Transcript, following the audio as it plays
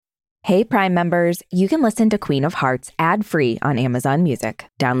Hey, Prime members, you can listen to Queen of Hearts ad-free on Amazon Music.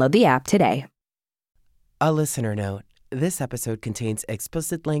 Download the app today. A listener note. This episode contains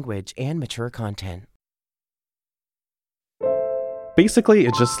explicit language and mature content. Basically,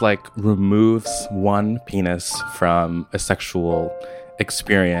 it just like removes one penis from a sexual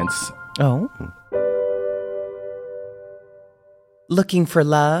experience. Oh. Looking for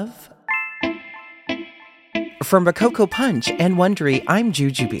love? From Rococo Punch and Wondery, I'm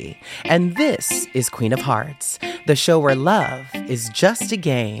Jujubee, and this is Queen of Hearts, the show where love is just a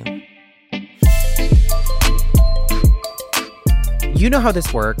game. You know how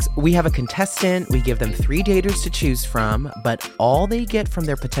this works. We have a contestant, we give them 3 daters to choose from, but all they get from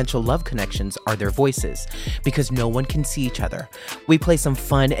their potential love connections are their voices, because no one can see each other. We play some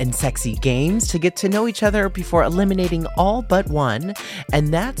fun and sexy games to get to know each other before eliminating all but one,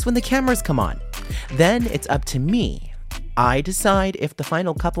 and that's when the cameras come on. Then it's up to me. I decide if the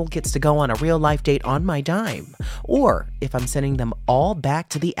final couple gets to go on a real-life date on my dime, or if I'm sending them all back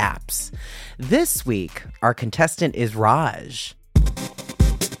to the apps. This week, our contestant is Raj.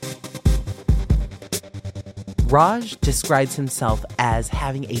 Raj describes himself as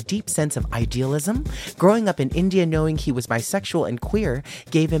having a deep sense of idealism. Growing up in India, knowing he was bisexual and queer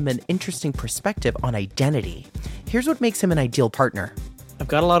gave him an interesting perspective on identity. Here's what makes him an ideal partner. I've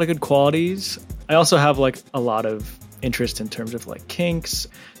got a lot of good qualities. I also have like a lot of interest in terms of like kinks,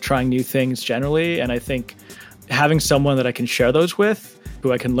 trying new things generally. And I think having someone that I can share those with,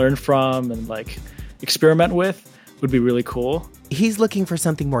 who I can learn from and like experiment with would be really cool. He's looking for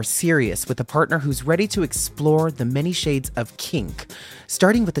something more serious with a partner who's ready to explore the many shades of kink,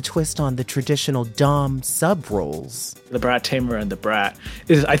 starting with a twist on the traditional dom sub roles. The brat tamer and the brat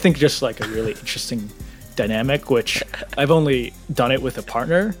is, I think, just like a really interesting dynamic, which I've only done it with a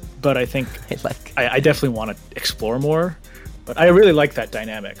partner, but I think I definitely want to explore more. But I really like that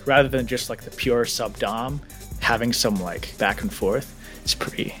dynamic rather than just like the pure sub dom, having some like back and forth. It's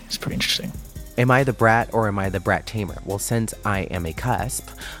pretty interesting. Am I the brat or am I the brat tamer? Well, since I am a cusp,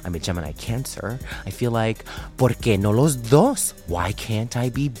 I'm a Gemini Cancer, I feel like, ¿por qué no los dos? Why can't I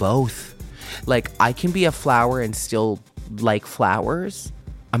be both? Like, I can be a flower and still like flowers.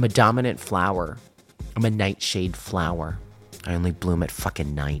 I'm a dominant flower. I'm a nightshade flower. I only bloom at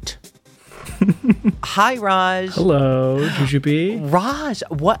fucking night. Hi, Raj. Hello, Jujubee. Raj,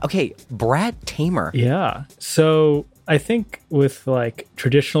 what? Okay, brat tamer. Yeah, so I think with like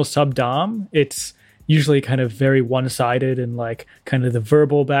traditional sub-dom, it's usually kind of very one-sided and like kind of the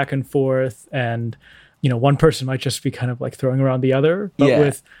verbal back and forth. And, you know, one person might just be kind of like throwing around the other. But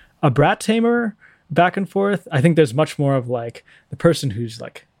with a brat tamer back and forth, I think there's much more of like the person who's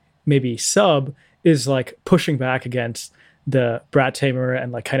like maybe sub is like pushing back against the brat tamer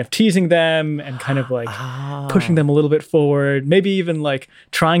and like kind of teasing them and kind of like pushing them a little bit forward, maybe even like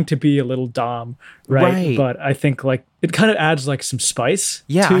trying to be a little dom, right? But I think like it kind of adds like some spice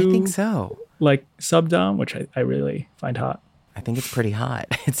to, I think so, like sub dom, which I really find hot. I think it's pretty hot.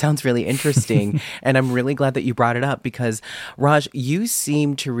 It sounds really interesting. And I'm really glad that you brought it up because, Raj, you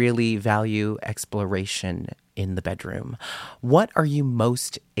seem to really value exploration in the bedroom. What are you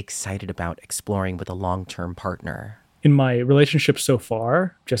most excited about exploring with a long-term partner? In my relationship so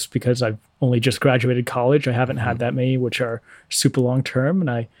far, just because I've only just graduated college, I haven't had that many which are super long-term. And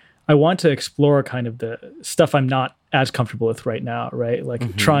I want to explore kind of the stuff I'm not as comfortable with right now, right?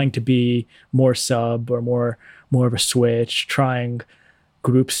 Like trying to be more sub or more of a switch, trying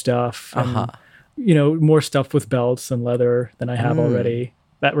group stuff, and, you know, more stuff with belts and leather than I have already.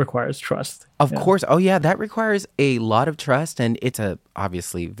 That requires trust. Of course. Oh, yeah. That requires a lot of trust. And it's a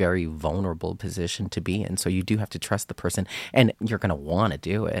obviously very vulnerable position to be in. So you do have to trust the person. And you're going to want to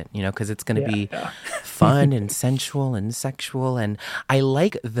do it, you know, because it's going to be fun and sensual and sexual. And I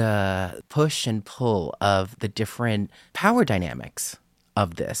like the push and pull of the different power dynamics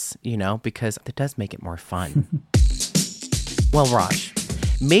of this, you know, because it does make it more fun. Well, Raj,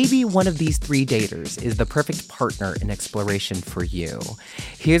 maybe one of these 3 daters is the perfect partner in exploration for you.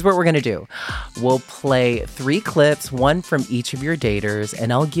 Here's what we're going to do. We'll play 3 clips, one from each of your daters,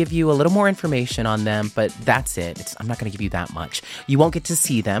 and I'll give you a little more information on them, but that's it. I'm not going to give you that much. You won't get to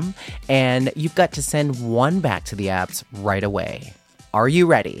see them, and you've got to send one back to the apps right away. Are you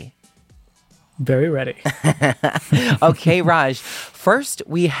ready? Very ready. Okay, Raj. First,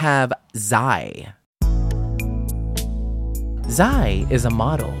 we have Zai. Zai is a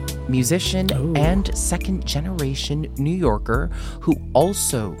model, musician, and second-generation New Yorker who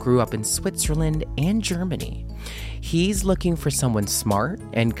also grew up in Switzerland and Germany. He's looking for someone smart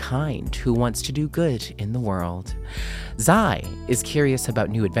and kind who wants to do good in the world. Zai is curious about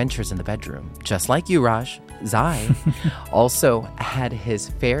new adventures in the bedroom, just like you, Raj. Zai also had his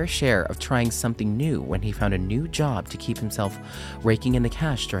fair share of trying something new when he found a new job to keep himself raking in the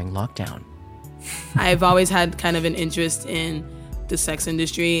cash during lockdown. I've always had kind of an interest in the sex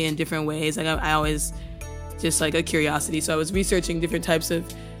industry in different ways. Like I always just like a curiosity. So I was researching different types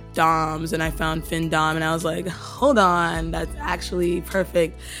of doms and I found fin dom and I was like, hold on, that's actually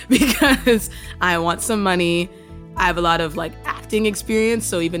perfect because I want some money. I have a lot of like acting experience.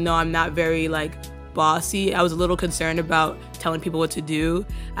 So even though I'm not very like bossy, I was a little concerned about telling people what to do.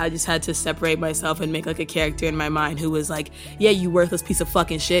 I just had to separate myself and make like a character in my mind who was like, yeah, you worthless piece of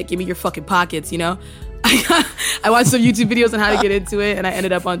fucking shit. Give me your fucking pockets, you know? I watched some YouTube videos on how to get into it and I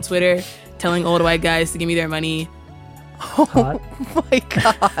ended up on Twitter telling old white guys to give me their money. Oh my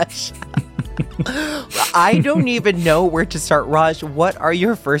gosh. I don't even know where to start. Raj, what are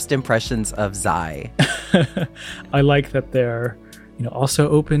your first impressions of Zai? I like that they're, also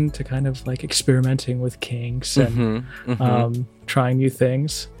open to kind of like experimenting with kinks and trying new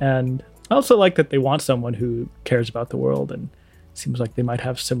things. And I also like that they want someone who cares about the world and seems like they might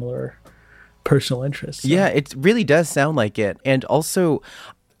have similar personal interests. So. Yeah, it really does sound like it. And also,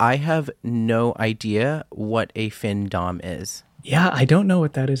 I have no idea what a fin dom is. Yeah, I don't know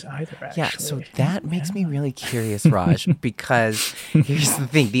what that is either, actually. Yeah, so that makes me really curious, Raj, because here's the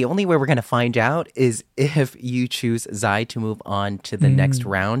thing. The only way we're going to find out is if you choose Zai to move on to the next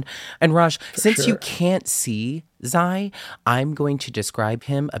round. And Raj, since you can't see Zai, I'm going to describe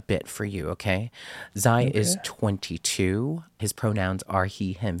him a bit for you, okay? Zai is 22. His pronouns are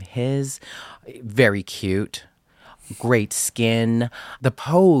he, him, his. Very cute. Great skin. The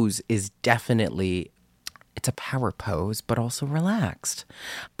pose is definitely... It's a power pose, but also relaxed.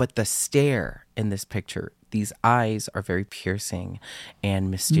 But the stare in this picture, these eyes are very piercing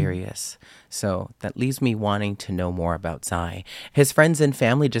and mysterious. So that leaves me wanting to know more about Zai. His friends and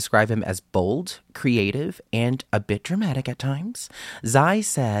family describe him as bold, creative, and a bit dramatic at times. Zai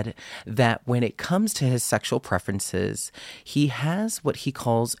said that when it comes to his sexual preferences, he has what he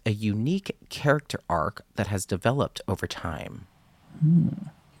calls a unique character arc that has developed over time.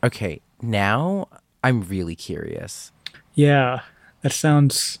 Okay, now... I'm really curious. Yeah, that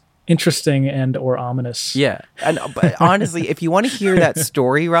sounds interesting and or ominous. Yeah, but honestly, if you want to hear that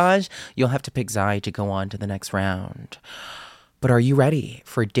story, Raj, you'll have to pick Zai to go on to the next round. But are you ready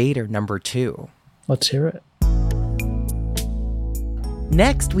for dater number 2? Let's hear it.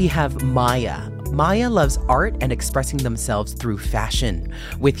 Next, we have Maya. Maya loves art and expressing themselves through fashion.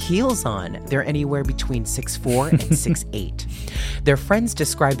 With heels on, they're anywhere between 6'4" and 6'8". Their friends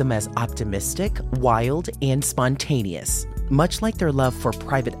describe them as optimistic, wild, and spontaneous, much like their love for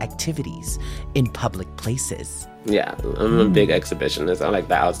private activities in public places. Yeah, I'm a big exhibitionist. I like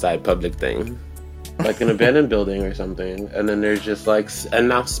the outside public thing. Like an abandoned building or something. And then there's just like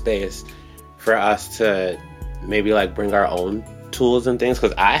enough space for us to maybe like bring our own tools and things,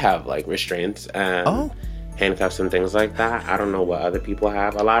 because I have like restraints and handcuffs and things like that. I don't know what other people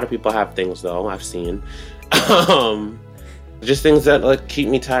have. A lot of people have things though, I've seen. Just things that like keep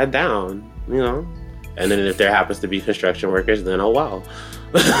me tied down, And then if there happens to be construction workers, then oh wow.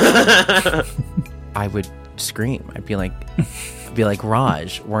 I would scream. I'd be like,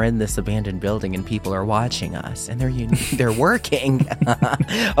 Raj, we're in this abandoned building and people are watching us and they're working.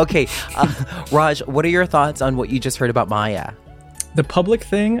 Okay, Raj, what are your thoughts on what you just heard about Maya? The public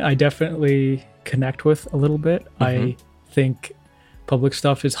thing, I definitely connect with a little bit. I think public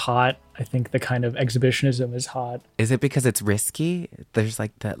stuff is hot. I think the kind of exhibitionism is hot. Is it because it's risky? There's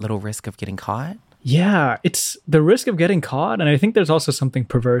like that little risk of getting caught? Yeah, it's the risk of getting caught. And I think there's also something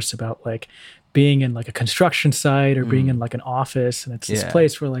perverse about like being in like a construction site or being in like an office. And it's this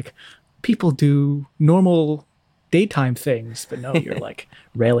place where like people do normal daytime things, but no, you're like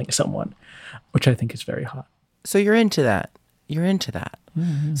railing someone, which I think is very hot. So you're into that.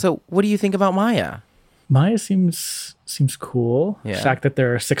 Mm-hmm. So what do you think about Maya? Maya seems cool. Yeah. The fact that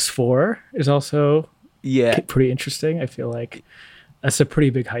they're 6'4" is also pretty interesting. I feel like that's a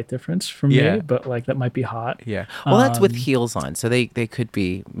pretty big height difference for me, but like that might be hot. Yeah. Well, that's with heels on. So they could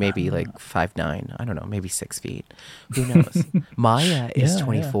be maybe like 5'9". I don't know, maybe 6 feet. Who knows? Maya is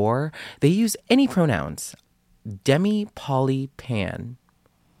 24. They use any pronouns. Demi, poly, pan.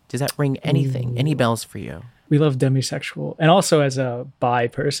 Does that ring anything? Any bells for you? We love demisexual. And also as a bi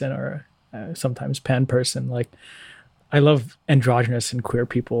person or sometimes pan person, like I love androgynous and queer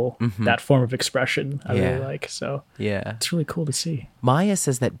people, that form of expression I really like. So it's really cool to see. Maya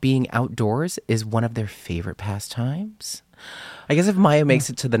says that being outdoors is one of their favorite pastimes. I guess if Maya makes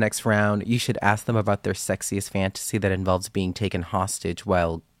it to the next round, you should ask them about their sexiest fantasy that involves being taken hostage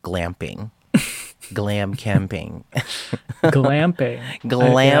while glamping. Glam camping. Glamping.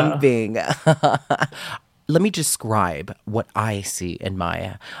 Glamping. let me describe what I see in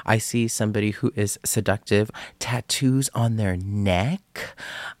Maya. I see somebody who is seductive, tattoos on their neck.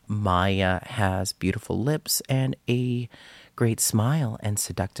 Maya has beautiful lips and a great smile and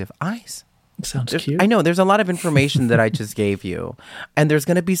seductive eyes. Sounds cute. I know there's a lot of information that I just gave you, and there's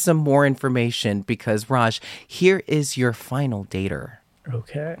going to be some more information because, Raj, here is your final dater.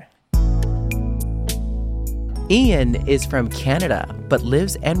 Okay. Ian is from Canada, but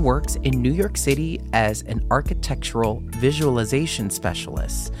lives and works in New York City as an architectural visualization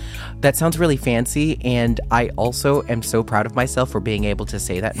specialist. That sounds really fancy, and I also am so proud of myself for being able to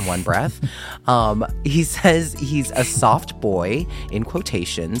say that in one breath. He says he's a soft boy, in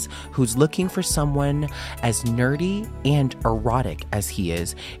quotations, who's looking for someone as nerdy and erotic as he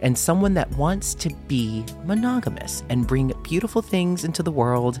is, and someone that wants to be monogamous and bring beautiful things into the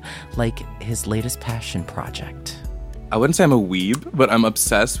world like his latest passion project. I wouldn't say I'm a weeb, but I'm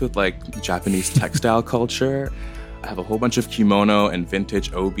obsessed with like Japanese textile culture. I have a whole bunch of kimono and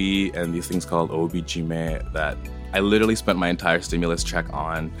vintage obi and these things called obi-jime that I literally spent my entire stimulus check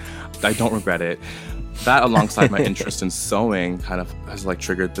on. I don't regret it. That alongside my interest in sewing kind of has like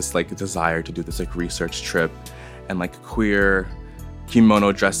triggered this like desire to do this like research trip and like queer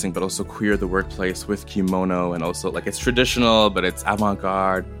kimono dressing, but also queer the workplace with kimono, and also like it's traditional, but it's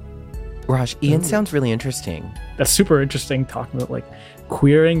avant-garde. Raj, Ian sounds really interesting. That's super interesting, talking about like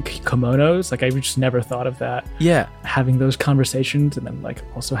queering kimonos. Like I just never thought of that. Yeah. Having those conversations and then like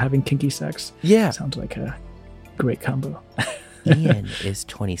also having kinky sex. Yeah. Sounds like a great combo. Ian is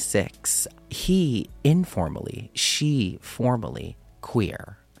 26. He informally, she formally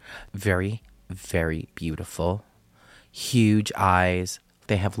queer. Very, very beautiful. Huge eyes.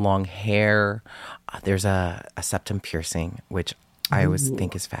 They have long hair. There's a septum piercing, which I always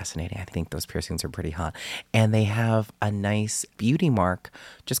think is fascinating. I think those piercings are pretty hot. And they have a nice beauty mark,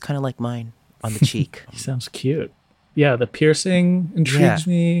 just kind of like mine, on the cheek. Sounds cute. Yeah, the piercing intrigues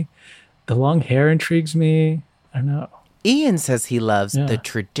me. The long hair intrigues me. I don't know. Ian says he loves the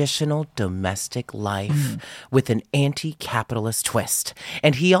traditional domestic life with an anti-capitalist twist.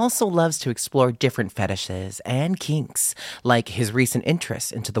 And he also loves to explore different fetishes and kinks, like his recent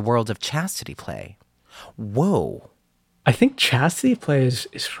interest into the world of chastity play. Whoa. I think chastity play is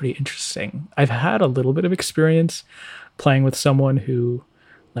pretty interesting. I've had a little bit of experience playing with someone who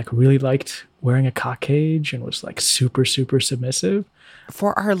like really liked wearing a cock cage and was like super, super submissive.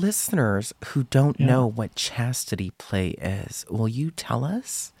 For our listeners who don't know what chastity play is, will you tell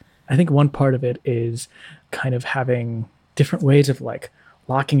us? I think one part of it is kind of having different ways of like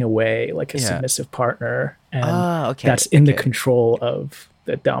locking away like a submissive partner. And that's in the control of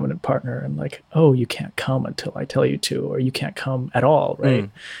the dominant partner, and like, oh, you can't come until I tell you to, or you can't come at all,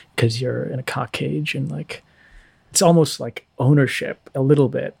 right? Because you're in a cock cage, and like it's almost like ownership a little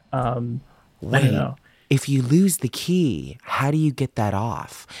bit. I don't know. If you lose the key, how do you get that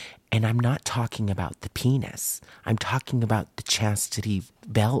off? And I'm not talking about the penis. I'm talking about the chastity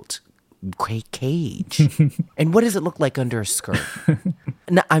belt cage. And what does it look like under a skirt?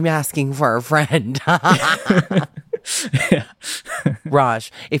 No, I'm asking for a friend.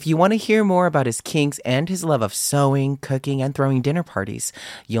 Raj, if you want to hear more about his kinks and his love of sewing, cooking, and throwing dinner parties,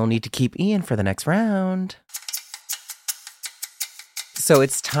 you'll need to keep Ian for the next round. So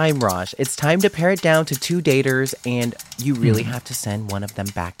it's time, Raj. It's time to pare it down to 2 daters, and you really have to send one of them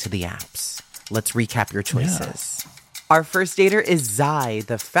back to the apps. Let's recap your choices. Our first dater is Zai,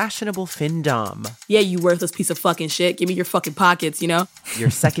 the fashionable findom. Yeah, you worthless piece of fucking shit. Give me your fucking pockets, you know? Your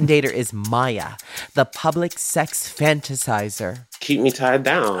second dater is Maya, the public sex fantasizer. Keep me tied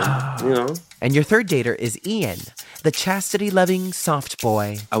down, you know? And your third dater is Ian, the chastity-loving soft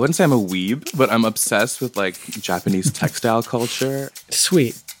boy. I wouldn't say I'm a weeb, but I'm obsessed with like Japanese textile culture.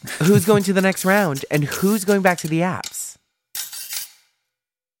 Sweet. Who's going to the next round, and who's going back to the apps?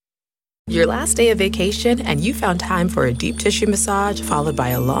 Your last day of vacation and you found time for a deep tissue massage followed by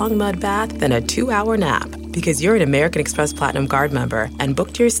a long mud bath, then a 2-hour nap. Because you're an American Express Platinum Card member and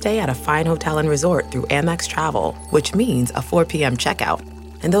booked your stay at a fine hotel and resort through Amex Travel, which means a 4 p.m. checkout.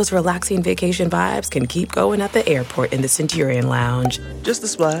 And those relaxing vacation vibes can keep going at the airport in the Centurion Lounge. Just a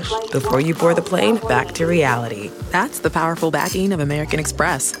splash. Before you board the plane, back to reality. That's the powerful backing of American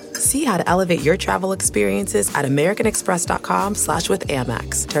Express. See how to elevate your travel experiences at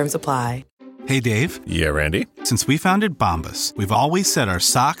americanexpress.com/withAmex. Terms apply. Hey, Dave. Yeah, Randy. Since we founded Bombas, we've always said our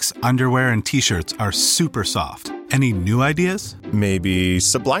socks, underwear, and T-shirts are super soft. Any new ideas? Maybe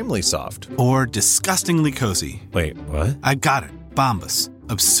sublimely soft. Or disgustingly cozy. Wait, what? I got it. Bombas.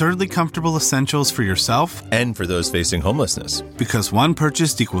 Absurdly comfortable essentials for yourself and for those facing homelessness. Because one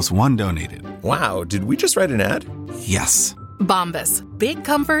purchased equals one donated. Wow, did we just write an ad? Yes. Bombas. Big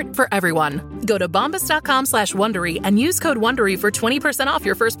comfort for everyone. Go to bombas.com/Wondery and use code Wondery for 20% off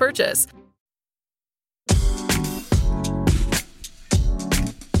your first purchase.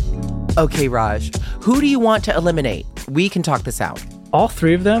 Okay, Raj, who do you want to eliminate? We can talk this out. All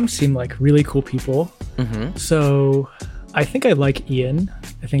three of them seem like really cool people. Mm-hmm. So I think I like Ian.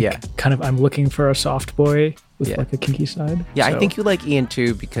 I think kind of I'm looking for a soft boy with like a kinky side. Yeah, so. I think you like Ian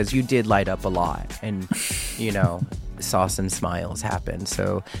too because you did light up a lot and, saw some smiles happen.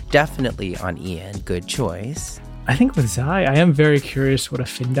 So definitely on Ian, good choice. I think with Zai, I am very curious what a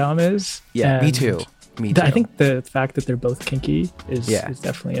findom is. Yeah, me too. I think the fact that they're both kinky is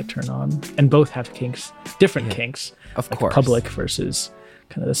definitely a turn on. And both have kinks, different kinks. Of like course. Public versus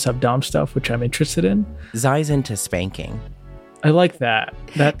kind of the sub-dom stuff, which I'm interested in. Zai's into spanking. I like that.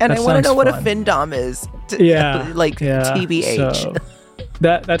 And I want to know what a findom is. TBH. So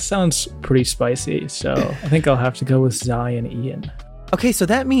that sounds pretty spicy. So I think I'll have to go with Zai and Ian. Okay, so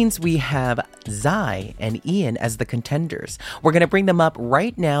that means we have Zai and Ian as the contenders. We're going to bring them up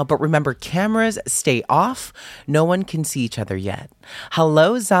right now, but remember, cameras stay off. No one can see each other yet.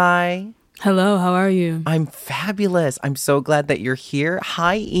 Hello, Zai. Hello, how are you? I'm fabulous. I'm so glad that you're here.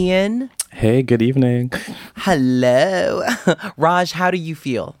 Hi, Ian. Hey, good evening. Hello. Raj, how do you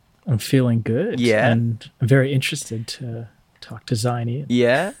feel? I'm feeling good. Yeah. And I'm very interested to talk to Zai and Ian.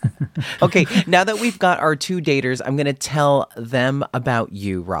 Yeah? Okay, now that we've got our two daters, I'm going to tell them about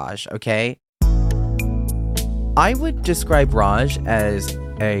you, Raj, okay? I would describe Raj as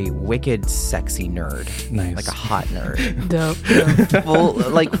a wicked, sexy nerd. Nice. Like a hot nerd. Dope.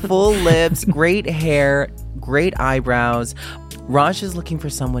 Full lips, great hair, great eyebrows. Raj is looking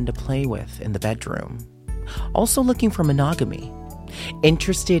for someone to play with in the bedroom. Also looking for monogamy.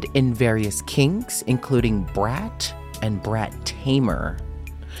 Interested in various kinks, including brat and brat tamer.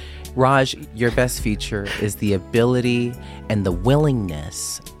 Raj, your best feature is the ability and the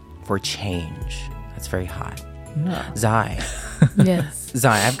willingness for change. That's very hot. Yeah. Zai. Yes.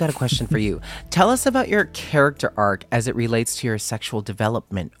 Zai, I've got a question for you. Tell us about your character arc as it relates to your sexual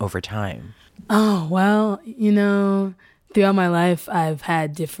development over time. Oh, well, throughout my life, I've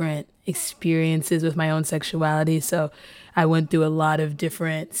had different experiences with my own sexuality. So I went through a lot of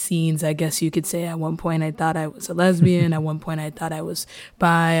different scenes, I guess you could say. At one point, I thought I was a lesbian. At one point, I thought I was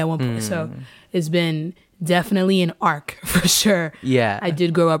bi. At one point, so it's been definitely an arc for sure. Yeah. I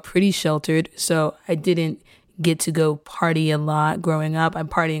did grow up pretty sheltered, so I didn't get to go party a lot growing up. I'm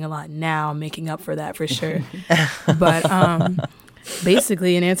partying a lot now, making up for that for sure. But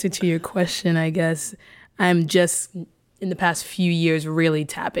basically, in answer to your question, I guess I'm just in the past few years really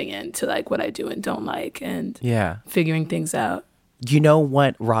tapping into like what I do and don't like and figuring things out. You know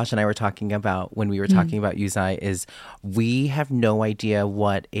what Raj and I were talking about when we were talking about you, Zai, is we have no idea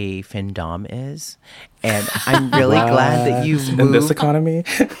what a findom is. And I'm really glad that you've moved. In this economy?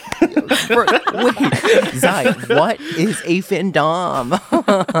 Wait, Zai, what is a findom?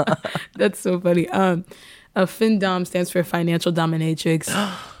 That's so funny. A findom stands for financial dominatrix.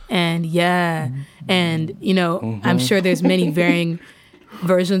 And I'm sure there's many varying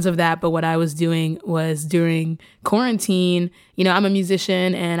versions of that, but what I was doing was during quarantine, I'm a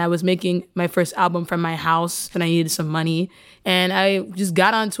musician and I was making my first album from my house and I needed some money. And I just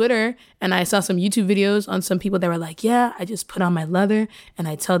got on Twitter and I saw some YouTube videos on some people that were like, yeah, I just put on my leather and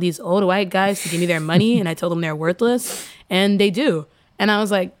I tell these old white guys to give me their money and I tell them they're worthless, and they do. And I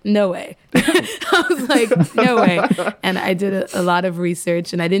was like, no way. No way. And I did a lot of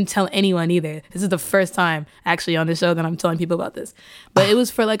research and I didn't tell anyone either. This is the first time actually on the show that I'm telling people about this. But it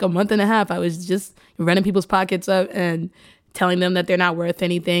was for like a month and a half. I was just running people's pockets up and telling them that they're not worth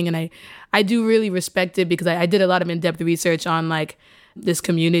anything. And I do really respect it because I did a lot of in-depth research on like this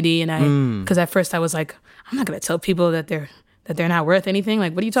community. And because at first I was like, I'm not going to tell people that they're not worth anything.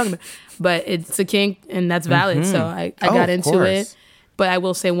 Like, what are you talking about? But it's a kink and that's valid. So I got into it. But I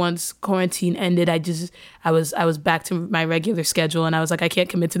will say once quarantine ended, I was back to my regular schedule and I was like, I can't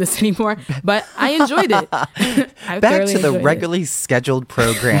commit to this anymore. But I enjoyed it. Back to the regularly scheduled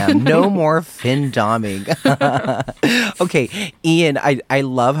program. No more findoming. Okay, Ian, I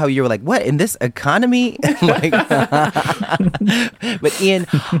love how you were like, what, in this economy? But Ian,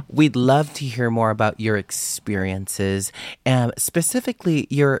 we'd love to hear more about your experiences, specifically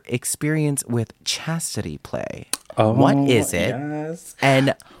your experience with chastity play. Oh, what is it? Yes.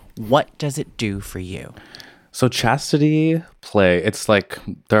 And what does it do for you? So chastity play, it's like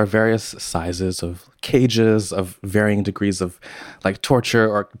there are various sizes of cages of varying degrees of like torture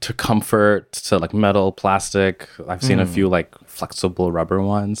or to comfort to like metal, plastic. I've seen a few like flexible rubber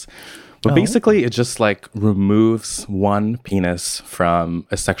ones. But basically it just like removes one penis from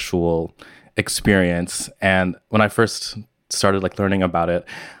a sexual experience. And when I first started like learning about it,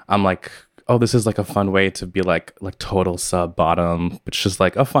 I'm like, oh, this is like a fun way to be like total sub bottom, which is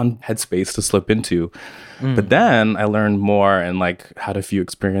like a fun headspace to slip into. But then I learned more and like had a few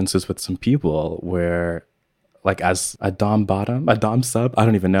experiences with some people where like as a dom sub, I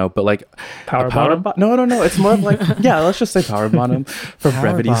don't even know, but like power bottom. No, it's more of like, yeah, let's just say power bottom for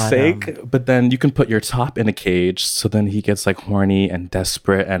brevity's sake. But then you can put your top in a cage, so then he gets like horny and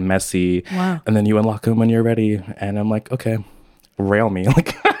desperate and messy. Wow. And then you unlock him when you're ready, and I'm like, okay, rail me.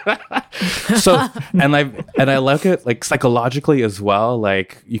 Like so, and I like it like psychologically as well.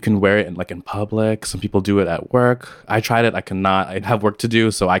 Like you can wear it in public. Some people do it at work. I tried it. I cannot. I have work to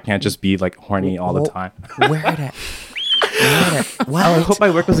do, so I can't just be like horny all the time. Wear it. What? Oh, I hope my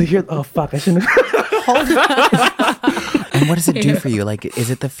work wasn't here. Oh fuck! I shouldn't. And what does it do for you? Like,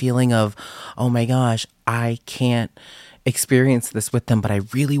 is it the feeling of, oh my gosh, I can't experience this with them, but I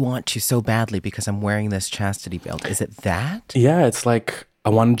really want to so badly because I'm wearing this chastity belt? Is it that? Yeah, it's like I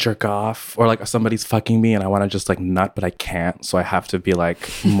want to jerk off, or like somebody's fucking me and I want to just like nut, but I can't. So I have to be like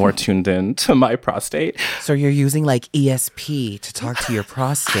more tuned in to my prostate. So you're using like ESP to talk to your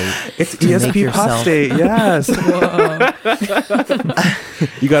prostate. It's ESP prostate, yes.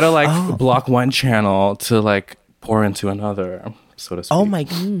 You gotta like block one channel to like pour into another, so to speak. Oh my,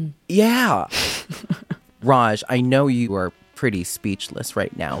 yeah. Raj, I know you are pretty speechless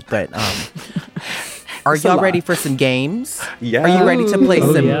right now, but are y'all ready for some games? Yeah. Are you ready to play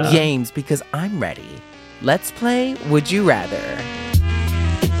some yeah. games? Because I'm ready. Let's play Would You Rather.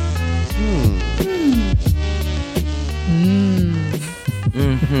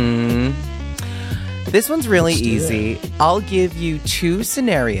 This one's really easy. I'll give you 2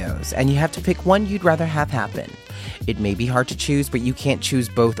 scenarios, and you have to pick one you'd rather have happen. It may be hard to choose, but you can't choose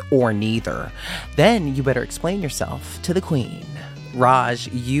both or neither. Then you better explain yourself to the queen. Raj,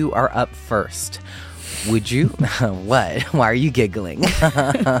 you are up first. Would you? What? Why are you giggling?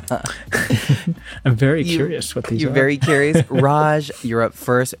 I'm very curious what these are. You're very curious. Raj, you're up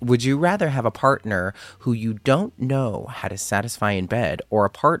first. Would you rather have a partner who you don't know how to satisfy in bed, or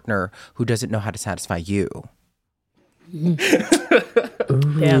a partner who doesn't know how to satisfy you?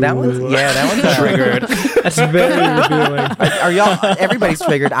 That one's triggered. That's very revealing. Are y'all? Everybody's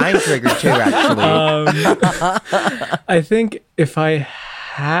triggered. I'm triggered too, actually. I think if I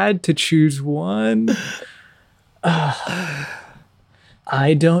had to choose one, I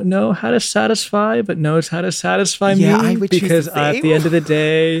don't know how to satisfy, but knows how to satisfy me. I would choose because the same. at the end of the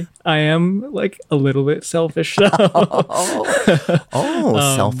day, I am like a little bit selfish. So.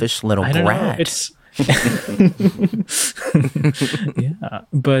 Selfish little I don't brat. know. It's yeah,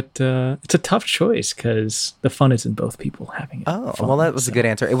 but it's a tough choice because the fun is in both people having it. Oh, fun, well, that was a good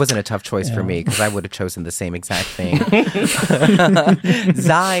answer. It wasn't a tough choice for me because I would have chosen the same exact thing.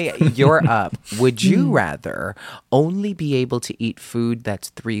 Zai, you're up. Would you rather only be able to eat food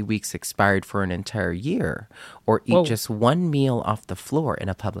that's 3 weeks expired for an entire year, or eat just one meal off the floor in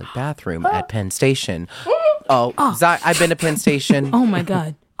a public bathroom at Penn Station? Zai, I've been to Penn Station. Oh my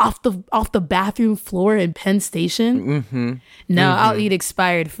God. Off the bathroom floor in Penn Station? No, I'll eat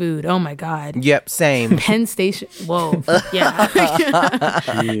expired food. Oh my God. Yep, same. Penn Station. Whoa. Yeah.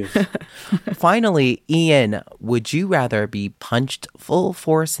 Finally, Ian, would you rather be punched full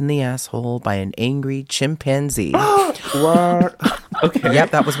force in the asshole by an angry chimpanzee? What? Okay. Yep,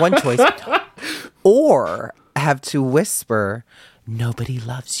 that was one choice. Or have to whisper, "Nobody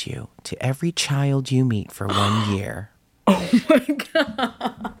loves you," to every child you meet for 1 year. Oh my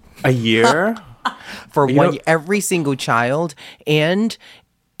God. A year? For every single child. And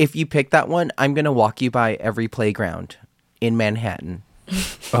if you pick that one, I'm going to walk you by every playground in Manhattan.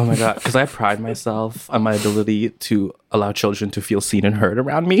 Oh my God. Because I pride myself on my ability to allow children to feel seen and heard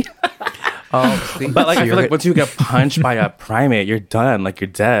around me. See, but like, I feel like once you get punched by a primate, you're done. Like, you're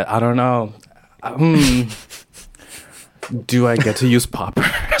dead. I don't know. Do I get to use poppers?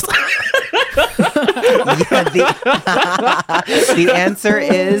 The answer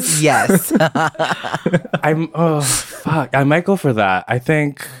is yes. I might go for that. I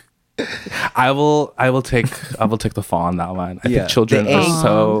think I will take the fall on that one. I think children are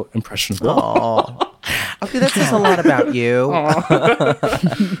so impressionable. Okay, that says a lot about you.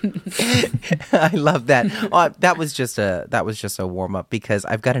 I love that. That was just a warm up because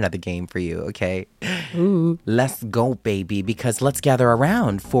I've got another game for you. Okay, Ooh. Let's go, baby. Because let's gather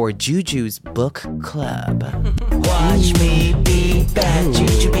around for Juju's book club. Watch me be bad,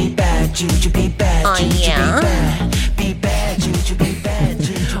 Juju be bad, Juju be bad, Juju be bad.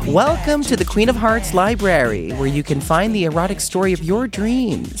 Welcome to the Queen of Hearts Library, where you can find the erotic story of your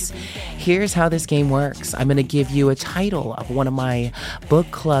dreams. Here's how this game works. I'm going to give you a title of one of my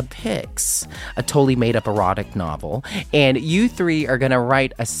book club picks, a totally made-up erotic novel, and you three are going to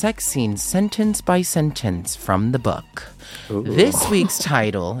write a sex scene sentence by sentence from the book. Ooh. This week's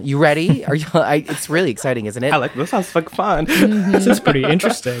title, you ready? It's really exciting, isn't it? I like this. Sounds like fun. This is pretty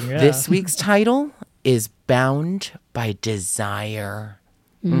interesting. Yeah. This week's title is Bound by Desire.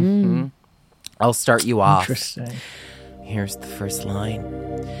 Mm-hmm. I'll start you off. Interesting. Here's the first line.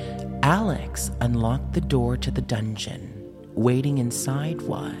 Alex unlocked the door to the dungeon. Waiting inside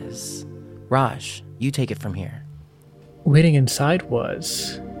was... Raj, you take it from here. Waiting inside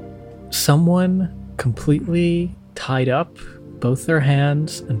was someone completely tied up, both their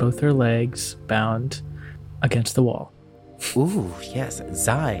hands and both their legs bound against the wall. Ooh, yes.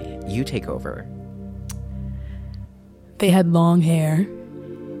 Zai, you take over. They had long hair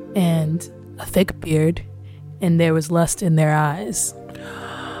and a thick beard, and there was lust in their eyes.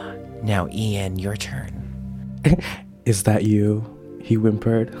 Now, Ian, your turn. Is that you? He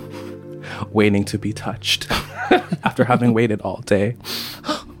whimpered, waiting to be touched after having waited all day.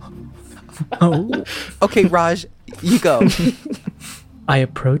 Oh. Okay, Raj, you go. I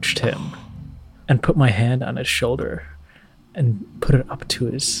approached him and put my hand on his shoulder and put it up to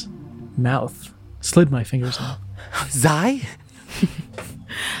his mouth, slid my fingers in. Zai?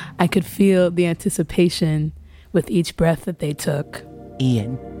 I could feel the anticipation with each breath that they took.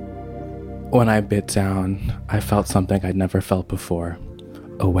 Ian. When I bit down, I felt something I'd never felt before.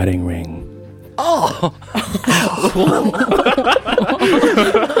 A wedding ring. Oh!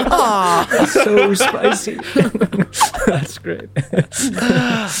 So spicy. That's great.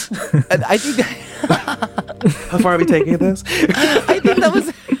 I think that... How far are we taking this? I think that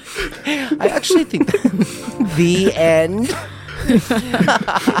was... I actually think that... The end.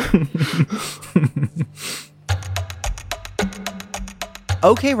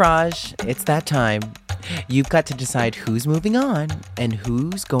 Okay, Raj, it's that time. You've got to decide who's moving on and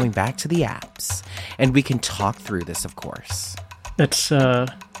who's going back to the apps. And we can talk through this, of course. It's a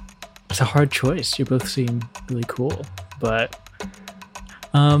hard choice. You both seem really cool, but...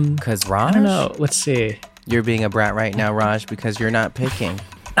 Because Raj? I don't know. Let's see. You're being a brat right now, Raj, because you're not picking.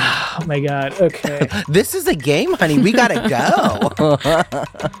 Oh my God. Okay. This is a game, honey. We gotta go.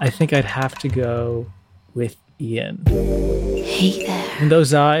 I think I'd have to go with Ian. Hey there. And though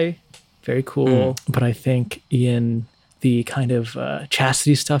Zai, very cool. But I think Ian, the kind of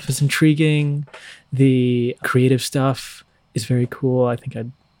chastity stuff is intriguing. The creative stuff is very cool. I think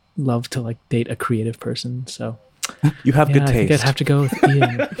I'd love to date a creative person. So you have good taste. I think I'd have to go with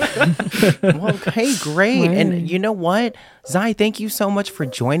Ian. Well, okay, great. Right. And you know what? Zai, thank you so much for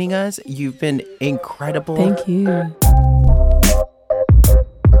joining us. You've been incredible. Thank you.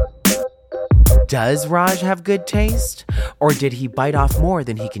 Does Raj have good taste? Or did he bite off more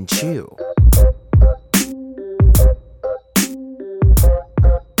than he can chew?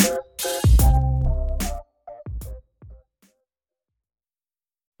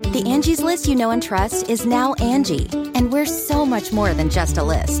 The Angie's List you know and trust is now Angie, and we're so much more than just a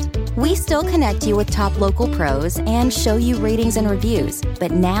list. We still connect you with top local pros and show you ratings and reviews,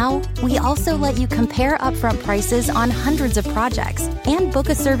 but now we also let you compare upfront prices on hundreds of projects and book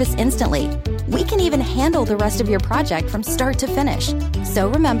a service instantly. We can even handle the rest of your project from start to finish. So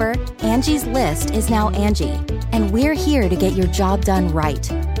remember, Angie's List is now Angie, and we're here to get your job done right.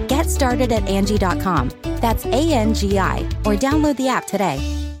 Get started at Angie.com. That's ANGI, or download the app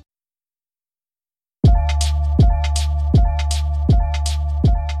today.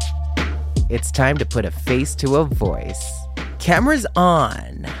 It's time to put a face to a voice. Camera's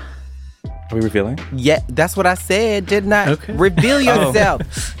on. Are we revealing? Yeah, that's what I said, didn't I? Okay. Reveal yourself.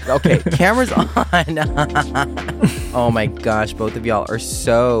 Okay, camera's on. Oh my gosh, both of y'all are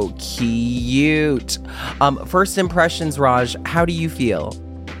so cute. First impressions, Raj, how do you feel?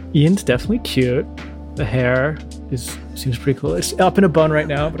 Ian's definitely cute. The hair seems pretty cool. It's up in a bun right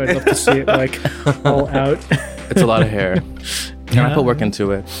now, but I'd love to see it all out. It's a lot of hair. Yeah. I put work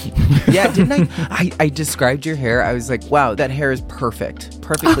into it. Yeah, didn't I described your hair. I was like, wow, that hair is perfect.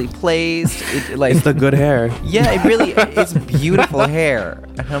 Perfectly placed. It's the good hair. Yeah, it really it's beautiful hair.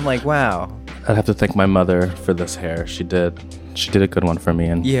 And I'm like, wow. I'd have to thank my mother for this hair. She did a good one for me.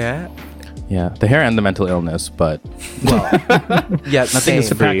 And yeah. Yeah, the hair and the mental illness, but well, yeah, nothing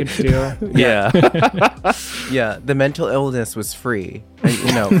is free. Yeah. Yeah, the mental illness was free,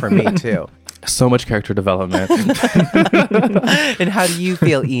 for me too. So much character development. And how do you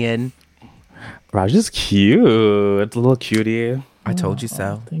feel, Ian? Raj is cute. It's a little cutie. I told you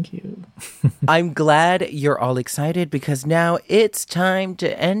so. Thank you. I'm glad you're all excited because now it's time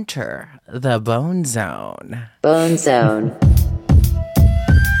to enter the Bone Zone. Bone Zone.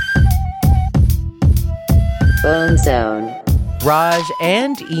 Bone Zone. Raj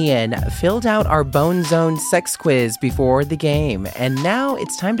and Ian filled out our Bone Zone sex quiz before the game, and now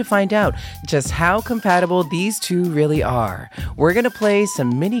it's time to find out just how compatible these two really are. We're going to play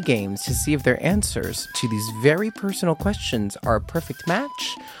some mini games to see if their answers to these very personal questions are a perfect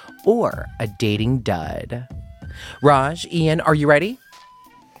match or a dating dud. Raj, Ian, are you ready?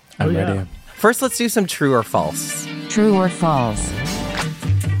 I'm ready. First, let's do some true or false. True or false?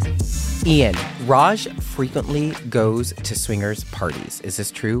 Ian, Raj frequently goes to swingers parties. Is this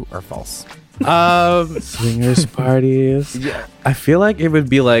true or false? Swingers parties. Yeah. I feel like it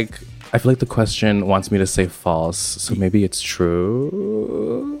would be like, I feel like the question wants me to say false, so maybe it's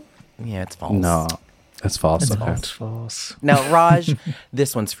true. Yeah, it's false. No, that's false. It's okay. false. False. Now, Raj,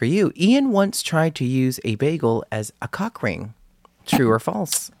 this one's for you. Ian once tried to use a bagel as a cock ring. True or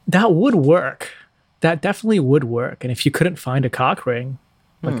false? That would work. That definitely would work. And if you couldn't find a cock ring,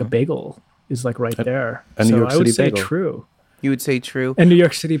 like a bagel is like right there. A New York I would City say bagel. True. You would say true? A New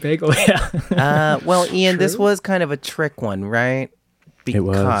York City bagel, yeah. Well, Ian, this True? was kind of a trick one, right?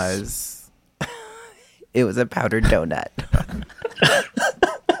 Because it was a powdered donut.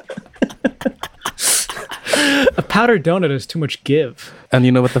 A powdered donut is too much give. And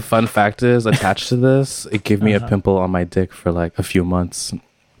you know what the fun fact is attached to this? It gave me a pimple on my dick for like a few months.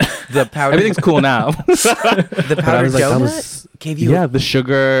 The powdered Everything's cool now. The powdered donut gave you the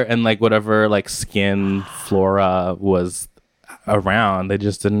sugar and like whatever like skin flora was around. They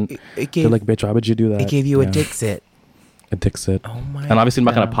just didn't. They're like, bitch, why would you do that? It gave you a Dixit. A Dixit. Oh my! And obviously I'm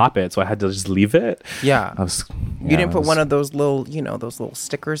not gonna pop it, so I had to just leave it. Yeah. You didn't put was- one of those little, those little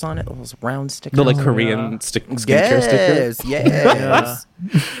stickers on it, those round stickers. the like Korean skincare stickers. Yes.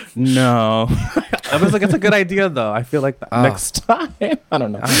 No. I was like, it's a good idea though. I feel like next time. I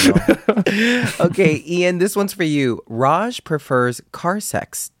don't know. Okay, Ian, this one's for you. Raj prefers car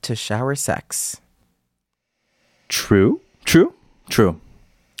sex to shower sex. True.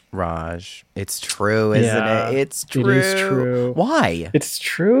 Raj, it's true, isn't it? It's true. It is true. Why? It's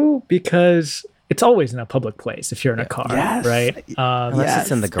true because it's always in a public place if you're in a car, right? Unless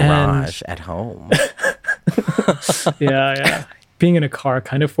it's in the garage at home. Yeah. Being in a car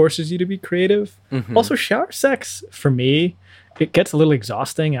kind of forces you to be creative. Mm-hmm. Also, shower sex, for me, it gets a little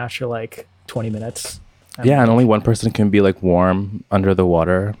exhausting after like 20 minutes. Yeah, and only one person can be like warm under the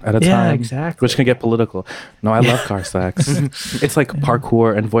water at a time. Yeah, exactly. Which can get political. No, I love car sex. It's like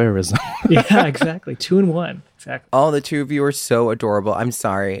parkour and voyeurism. Yeah, exactly. 2 in 1. Exactly. Oh, the two of you are so adorable. I'm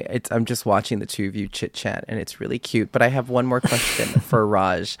sorry. I'm just watching the two of you chit chat and it's really cute. But I have one more question for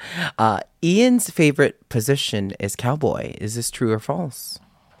Raj. Ian's favorite position is cowboy. Is this true or false?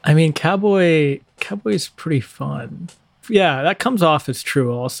 I mean, cowboy's pretty fun. Yeah, that comes off as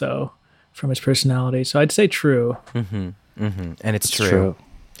true also from his personality. So I'd say true. Mm-hmm. Mm-hmm. And it's true.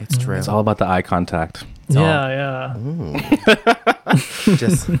 It's true. It's all about the eye contact. Yeah.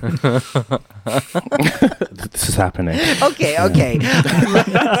 Just This is happening. Okay.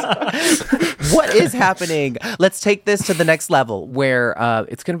 What is happening? Let's take this to the next level where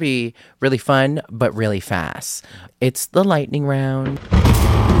it's going to be really fun, but really fast. It's the lightning round.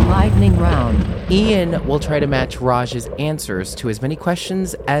 Lightning round. Ian will try to match Raj's answers to as many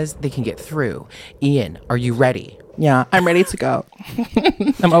questions as they can get through. Ian, are you ready? Yeah, I'm ready to go.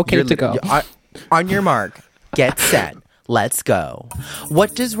 I'm okay to go. On your mark, get set, let's go.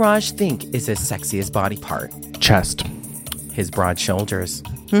 What does Raj think is his sexiest body part? Chest. His broad shoulders.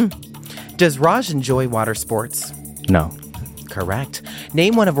 Does Raj enjoy water sports? No. Correct.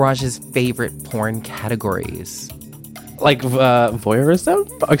 Name one of Raj's favorite porn categories. Like voyeurism?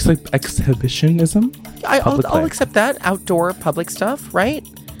 Exhibitionism? I'll accept that. Outdoor public stuff, right?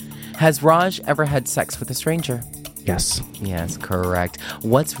 Has Raj ever had sex with a stranger? Yes. Yes, correct.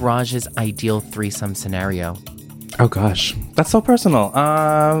 What's Raj's ideal threesome scenario? Oh gosh, that's so personal.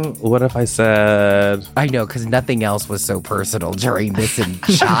 What if I said? I know, because nothing else was so personal during this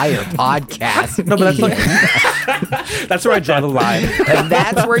entire podcast. No, but that's like that's where I draw the line. And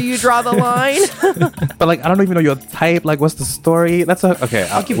that's where you draw the line. But like, I don't even know your type. Like, what's the story? That's okay.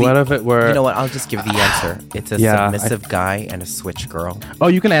 What if it were? You know what? I'll just give the answer. It's a submissive guy and a switch girl. Oh,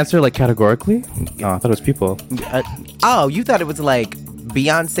 you can answer like categorically. Oh, I thought it was people. You thought it was like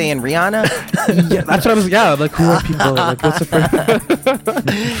Beyonce and Rihanna? Yeah, that's what I was. Yeah, like who are people? Like, what's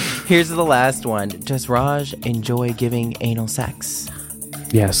the Here's the last one. Does Raj enjoy giving anal sex?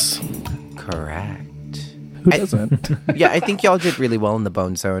 Yes. Correct. Who doesn't? Yeah, I think y'all did really well in the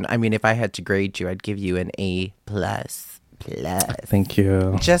Bone Zone. I mean, if I had to grade you, I'd give you an A+. plus. Thank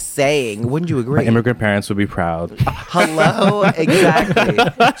you. Just saying. Wouldn't you agree? My immigrant parents would be proud. Hello, exactly.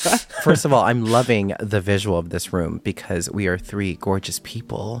 First of all, I'm loving the visual of this room because we are 3 gorgeous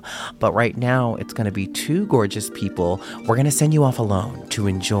people. But right now, it's going to be 2 gorgeous people. We're going to send you off alone to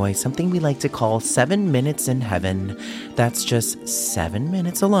enjoy something we like to call 7 minutes in heaven. That's just 7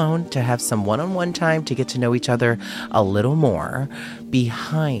 minutes alone to have some one-on-one time to get to know each other a little more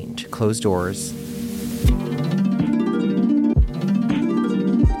behind closed doors.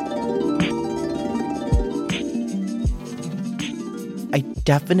 I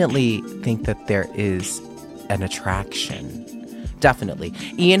definitely think that there is an attraction. Definitely.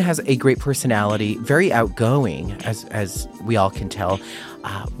 Ian has a great personality, very outgoing, as we all can tell.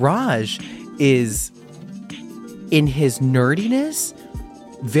 Raj is, in his nerdiness,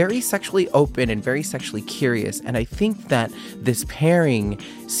 very sexually open and very sexually curious. And I think that this pairing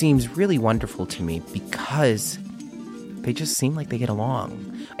seems really wonderful to me because they just seem like they get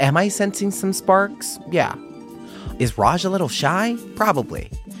along. Am I sensing some sparks? Yeah. Is Raj a little shy? Probably.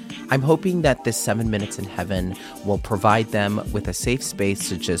 I'm hoping that this 7 minutes in heaven will provide them with a safe space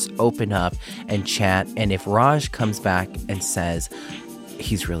to just open up and chat. And if Raj comes back and says,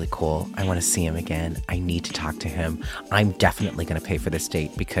 he's really cool, I want to see him again, I need to talk to him, I'm definitely going to pay for this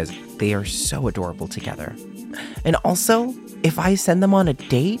date because they are so adorable together. And also, if I send them on a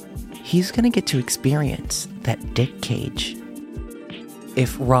date, he's going to get to experience that dick cage.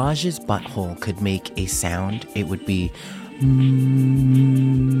 If Raj's butthole could make a sound, it would be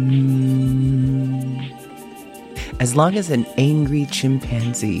as long as an angry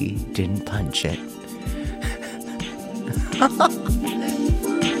chimpanzee didn't punch it.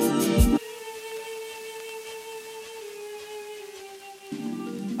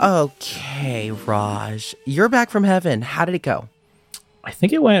 Okay, Raj, you're back from heaven. How did it go? I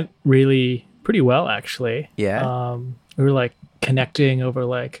think it went really pretty well, actually. Yeah. We were like connecting over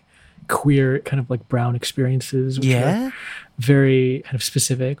like queer kind of like brown experiences, which are very kind of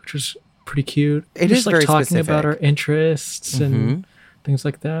specific, which was pretty cute. It just is like very talking specific about our interests and things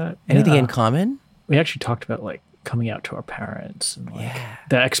like that. Anything in common? We actually talked about like coming out to our parents, and like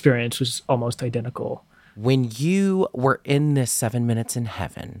that experience was almost identical. When you were in this 7 minutes in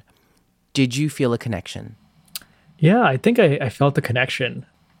heaven, did you feel a connection? Yeah, I think I felt the connection.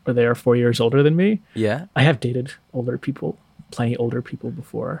 They are 4 years older than me. Yeah. I have dated older people, plenty older people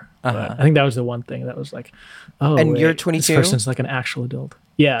before. But I think that was the one thing that was like, oh, and you're 22? This person's like an actual adult.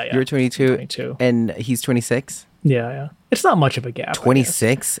 Yeah. You're 22? 22. And he's 26? Yeah. It's not much of a gap.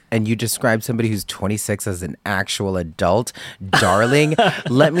 26? And you describe somebody who's 26 as an actual adult? Darling,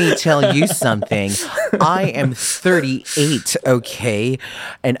 let me tell you something. I am 38, okay?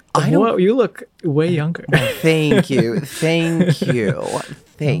 And I don't... Whoa, you look way younger. Thank you.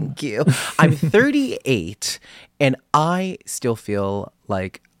 I'm 38, and I still feel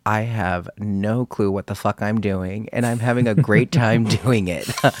like I have no clue what the fuck I'm doing, and I'm having a great time doing it.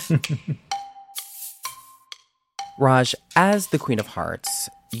 Raj, as the Queen of Hearts,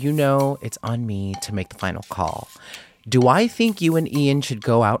 you know it's on me to make the final call. Do I think you and Ian should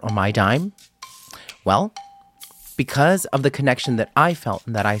go out on my dime? Well, because of the connection that I felt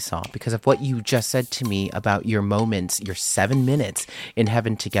and that I saw, because of what you just said to me about your moments, your 7 minutes in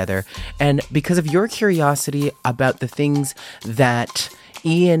heaven together, and because of your curiosity about the things that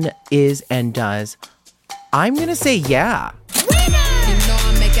Ian is and does, I'm going to say yeah. You know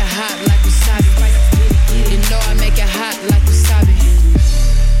I make it hot like wasabi. You know I make it hot like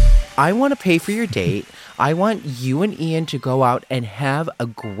wasabi. I want to pay for your date. I want you and Ian to go out and have a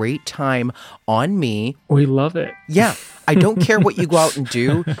great time on me. We love it. Yeah. I don't care what you go out and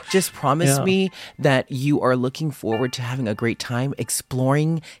do. Just promise me that you are looking forward to having a great time,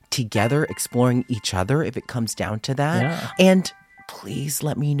 exploring together, exploring each other if it comes down to that. Yeah. And please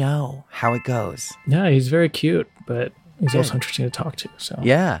let me know how it goes. Yeah, he's very cute, but he's also interesting to talk to. So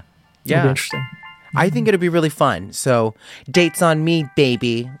yeah. It'll be interesting. I think it'll be really fun. So dates on me,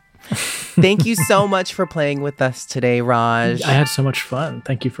 baby. Thank you so much for playing with us today, Raj. I had so much fun.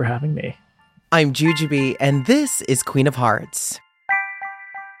 Thank you for having me. I'm Jujubee, and this is Queen of Hearts.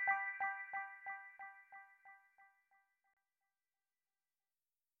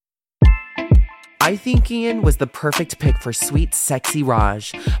 I think Ian was the perfect pick for sweet, sexy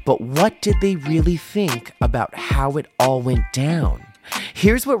Raj, but what did they really think about how it all went down?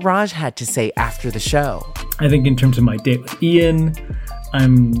 Here's what Raj had to say after the show. I think in terms of my date with Ian,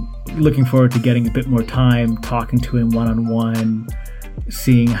 I'm looking forward to getting a bit more time, talking to him one-on-one,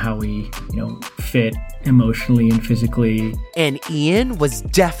 seeing how we, fit emotionally and physically. And Ian was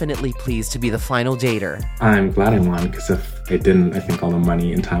definitely pleased to be the final dater. I'm glad I won, because if I didn't, I think all the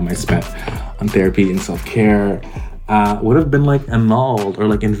money and time I spent on therapy and self-care would have been like annulled or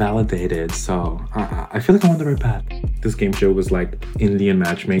like invalidated. So I feel like I'm on the right path. This game show was like Indian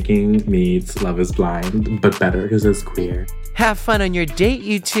matchmaking meets Love is Blind, but better because it's queer. Have fun on your date,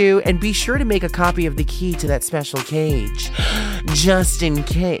 you two, and be sure to make a copy of the key to that special cage. Just in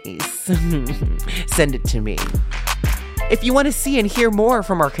case. Send it to me. If you want to see and hear more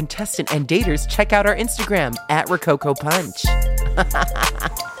from our contestant and daters, check out our Instagram at Rococo Punch.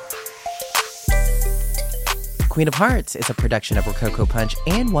 Queen of Hearts is a production of Rococo Punch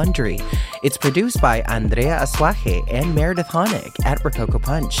and Wondery. It's produced by Andrea Asuaje and Meredith Honig at Rococo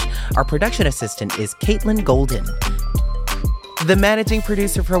Punch. Our production assistant is Caitlin Golden. The managing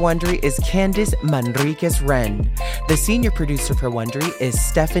producer for Wondery is Candice Manriquez-Wren. The senior producer for Wondery is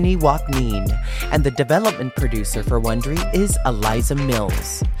Stephanie Wakneen. And the development producer for Wondery is Eliza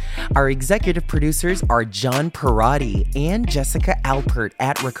Mills. Our executive producers are John Parati and Jessica Alpert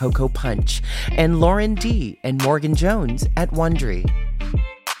at Rococo Punch, and Lauren D. and Morgan Jones at Wondery.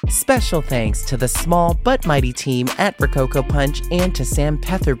 Special thanks to the small but mighty team at Rococo Punch and to Sam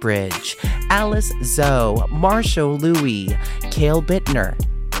Petherbridge, Alice Zoe, Marshall Louie, Cale Bittner,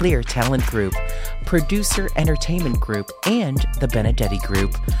 Clear Talent Group, Producer Entertainment Group, and the Benedetti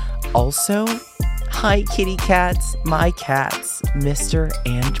Group. Also, hi kitty cats, my cats, Mr.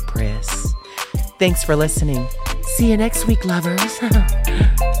 and Pris. Thanks for listening. See you next week, lovers.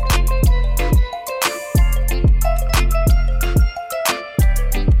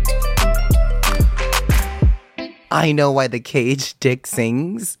 I know why the cage dick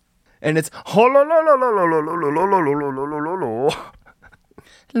sings. And it's let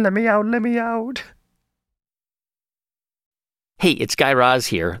me out, let me out. Hey, it's Guy Raz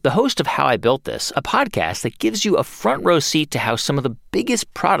here, the host of How I Built This, a podcast that gives you a front row seat to how some of the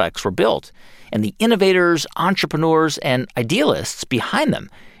biggest products were built and the innovators, entrepreneurs, and idealists behind them.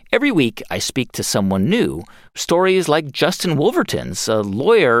 Every week, I speak to someone new. Stories like Justin Wolverton's, a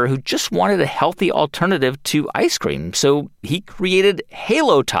lawyer who just wanted a healthy alternative to ice cream, so he created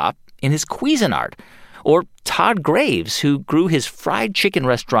Halo Top in his Cuisinart. Or Todd Graves, who grew his fried chicken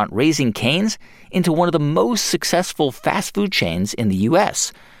restaurant Raising Cane's into one of the most successful fast food chains in the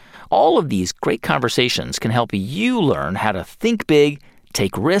U.S. All of these great conversations can help you learn how to think big,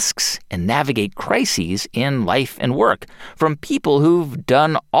 take risks, and navigate crises in life and work from people who've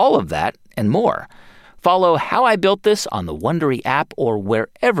done all of that and more. Follow How I Built This on the Wondery app or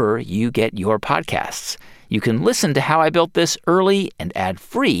wherever you get your podcasts. You can listen to How I Built This early and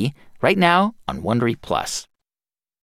ad-free right now on Wondery Plus.